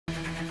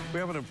We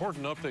have an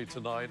important update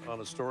tonight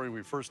on a story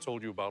we first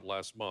told you about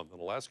last month. An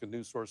Alaska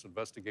News Source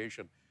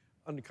investigation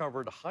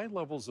uncovered high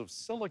levels of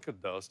silica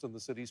dust in the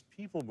city's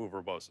people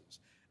mover buses.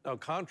 Now,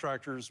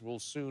 contractors will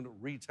soon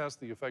retest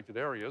the affected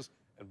areas,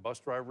 and bus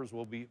drivers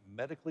will be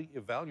medically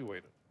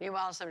evaluated.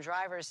 Meanwhile, some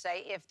drivers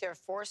say if they're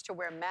forced to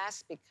wear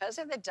masks because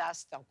of the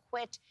dust, they'll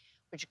quit,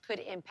 which could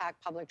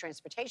impact public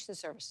transportation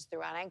services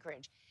throughout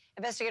Anchorage.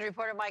 Investigative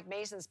reporter Mike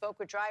Mason spoke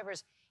with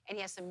drivers, and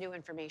he has some new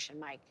information.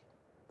 Mike.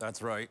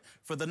 That's right.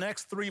 For the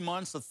next 3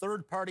 months, a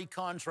third-party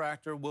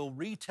contractor will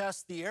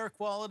retest the air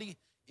quality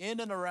in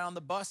and around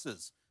the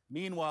buses.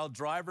 Meanwhile,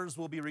 drivers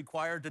will be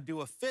required to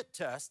do a fit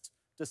test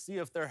to see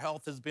if their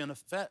health has been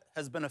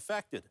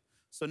affected.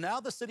 So now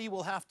the city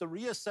will have to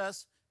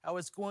reassess how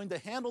it's going to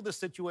handle the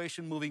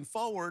situation moving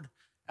forward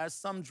as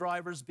some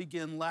drivers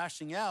begin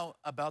lashing out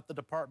about the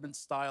department's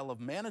style of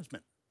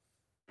management.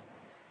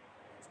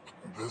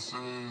 This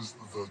is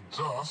the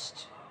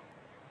dust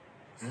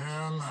in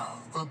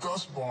the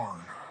dust barn.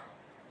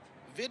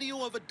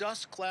 Video of a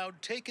dust cloud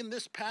taken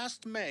this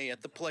past May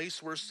at the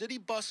place where city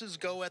buses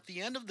go at the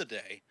end of the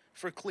day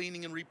for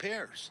cleaning and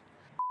repairs.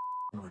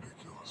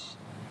 Ridiculous.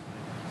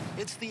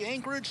 It's the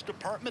Anchorage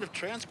Department of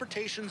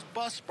Transportation's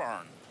bus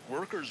barn.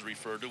 Workers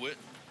refer to it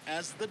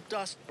as the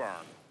dust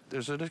barn.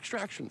 There's an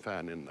extraction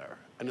fan in there,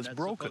 and it's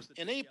broken.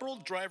 In April,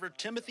 driver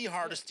Timothy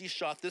Hardesty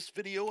shot this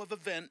video of a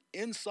vent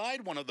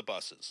inside one of the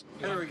buses.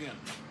 Hit her again.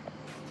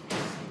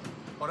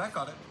 Oh, that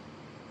got it.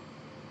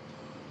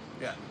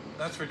 Yeah,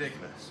 that's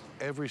ridiculous.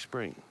 Every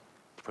spring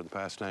for the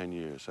past 9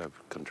 years, I've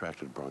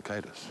contracted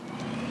bronchitis.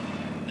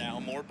 Now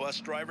more bus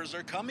drivers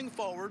are coming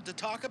forward to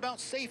talk about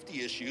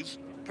safety issues,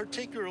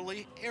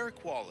 particularly air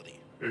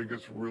quality. It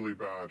gets really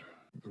bad.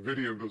 The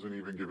video doesn't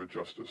even give it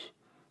justice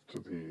to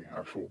the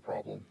actual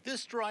problem.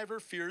 This driver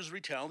fears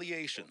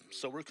retaliation,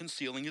 so we're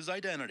concealing his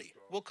identity.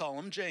 We'll call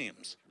him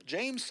James.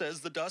 James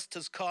says the dust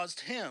has caused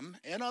him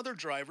and other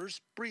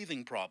drivers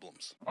breathing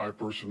problems. I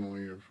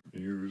personally have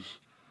used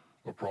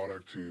a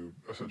product to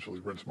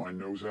essentially rinse my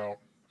nose out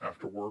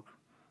after work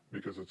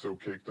because it's so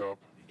caked up.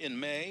 In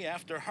May,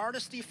 after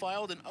Hardesty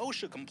filed an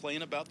OSHA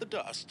complaint about the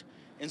dust,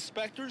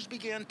 inspectors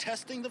began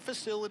testing the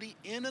facility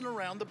in and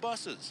around the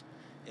buses.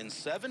 In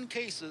 7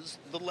 cases,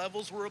 the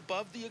levels were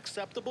above the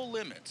acceptable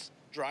limits.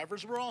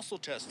 Drivers were also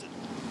tested.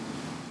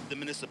 The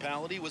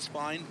municipality was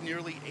fined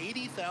nearly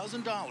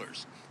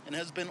 $80,000 and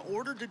has been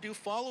ordered to do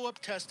follow-up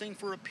testing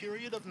for a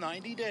period of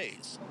 90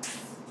 days.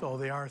 So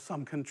there are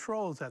some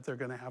controls that they're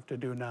going to have to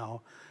do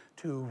now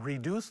to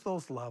reduce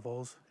those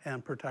levels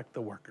and protect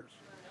the workers.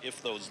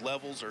 If those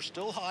levels are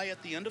still high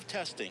at the end of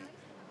testing,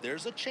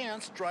 there's a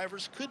chance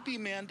drivers could be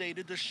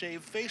mandated to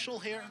shave facial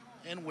hair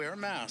and wear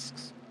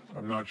masks.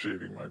 I'm not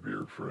shaving my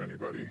beard for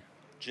anybody.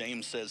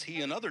 James says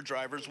he and other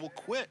drivers will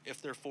quit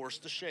if they're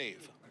forced to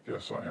shave. I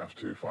guess I have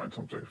to find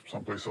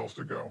someplace else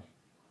to go.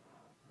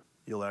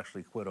 You'll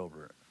actually quit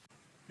over it?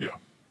 Yeah.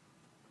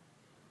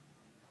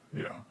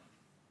 Yeah.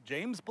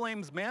 James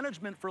blames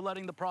management for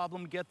letting the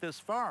problem get this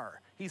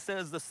far. He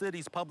says the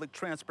city's public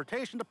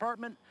transportation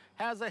department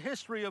has a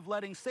history of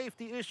letting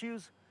safety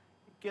issues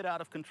get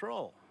out of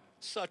control.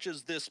 Such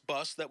as this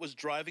bus that was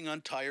driving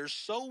on tires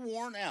so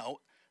worn out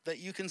that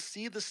you can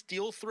see the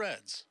steel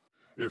threads.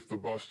 If the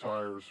bus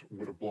tires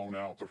would have blown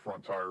out, the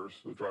front tires,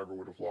 the driver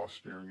would have lost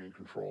steering and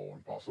control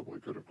and possibly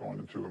could have gone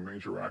into a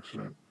major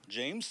accident.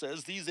 James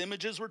says these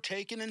images were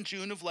taken in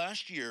June of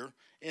last year,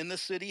 and the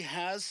city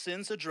has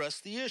since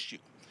addressed the issue.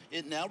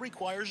 It now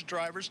requires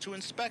drivers to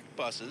inspect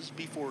buses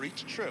before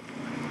each trip.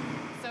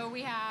 So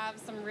we have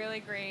some really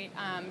great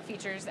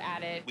features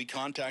added. We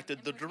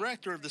contacted the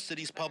director of the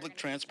city's public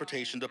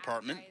transportation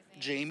department,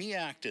 Jamie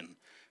Acton.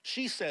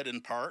 She said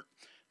in part,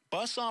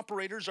 bus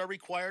operators are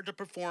required to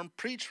perform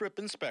pre-trip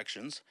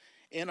inspections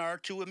and are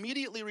to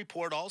immediately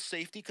report all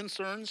safety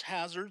concerns,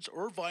 hazards,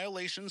 or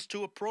violations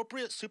to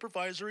appropriate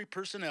supervisory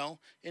personnel,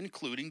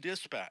 including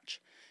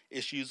dispatch.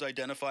 Issues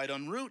identified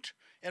en route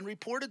and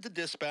reported to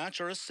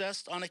dispatch are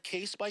assessed on a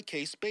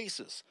case-by-case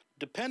basis.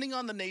 Depending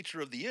on the nature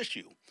of the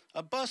issue,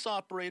 a bus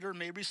operator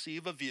may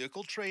receive a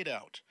vehicle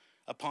trade-out.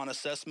 Upon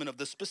assessment of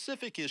the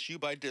specific issue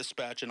by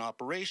dispatch and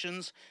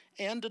operations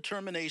and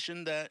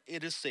determination that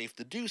it is safe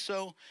to do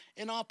so,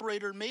 an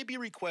operator may be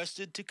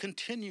requested to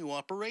continue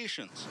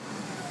operations.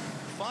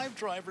 5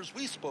 drivers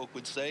we spoke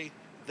with say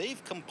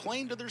they've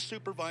complained to their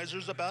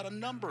supervisors about a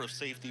number of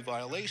safety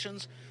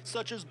violations,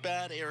 such as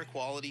bad air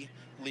quality,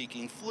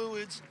 leaking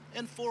fluids,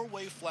 and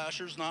 4-way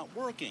flashers not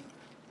working.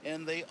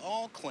 And they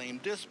all claim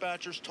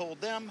dispatchers told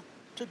them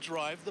to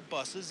drive the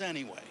buses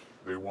anyway.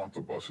 They want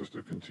the buses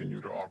to continue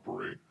to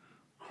operate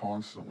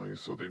constantly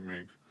so they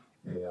make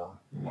more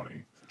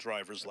money.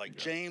 Drivers like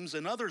James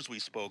and others we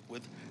spoke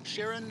with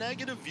share a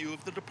negative view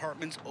of the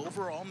department's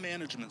overall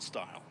management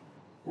style.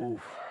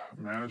 Oof,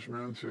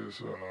 management's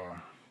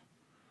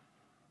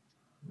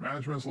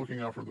looking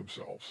out for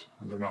themselves,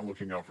 and they're not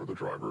looking out for the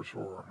drivers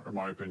or, in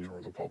my opinion,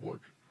 or the public.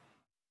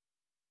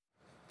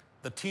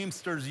 The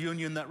Teamsters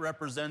union that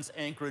represents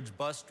Anchorage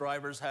bus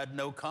drivers had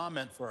no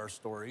comment for our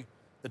story.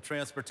 The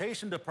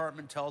transportation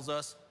department tells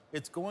us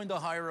it's going to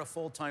hire a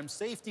full-time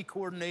safety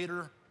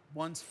coordinator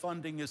once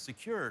funding is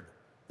secured.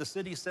 The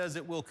city says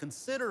it will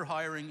consider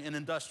hiring an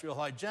industrial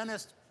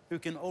hygienist who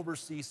can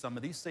oversee some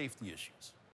of these safety issues.